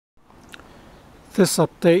This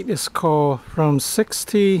update is called from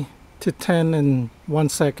 60 to 10 in 1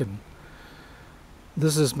 second.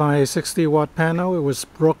 This is my 60 watt panel. It was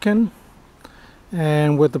broken,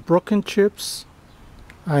 and with the broken chips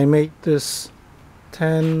I made this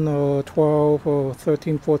 10 or 12 or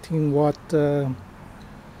 13, 14 watt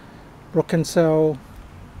broken cell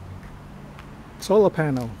solar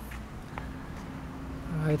panel.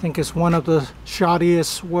 I think it's one of the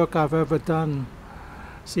shoddiest work I've ever done.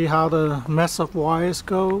 See how the mess of wires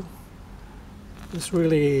go? It's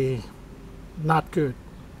really not good.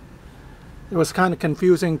 It was kind of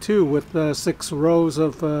confusing too with the 6 rows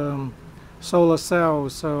of solar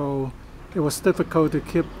cells, so it was difficult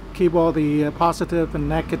to keep all the positive and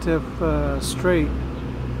negative straight.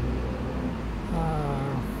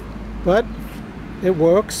 But it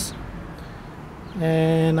works,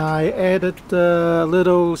 and I added a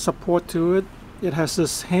little support to it. It has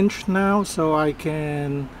this hinge now, so I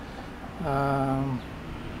can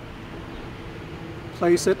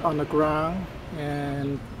place it on the ground,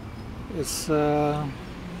 and it's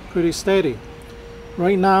pretty steady.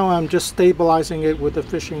 Right now I'm just stabilizing it with the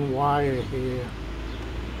fishing wire here,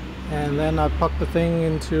 and then I plug the thing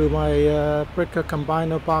into my breaker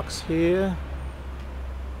combiner box here,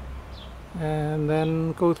 and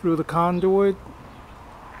then go through the conduit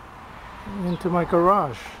into my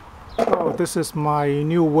garage. Oh, this is my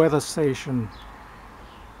new weather station.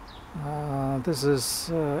 This is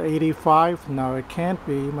 85. No, it can't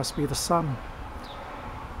be. It must be the sun.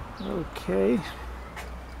 Okay.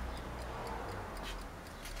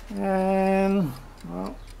 And,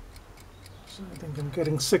 well, so I think I'm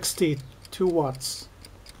getting 62 watts.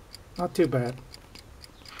 Not too bad.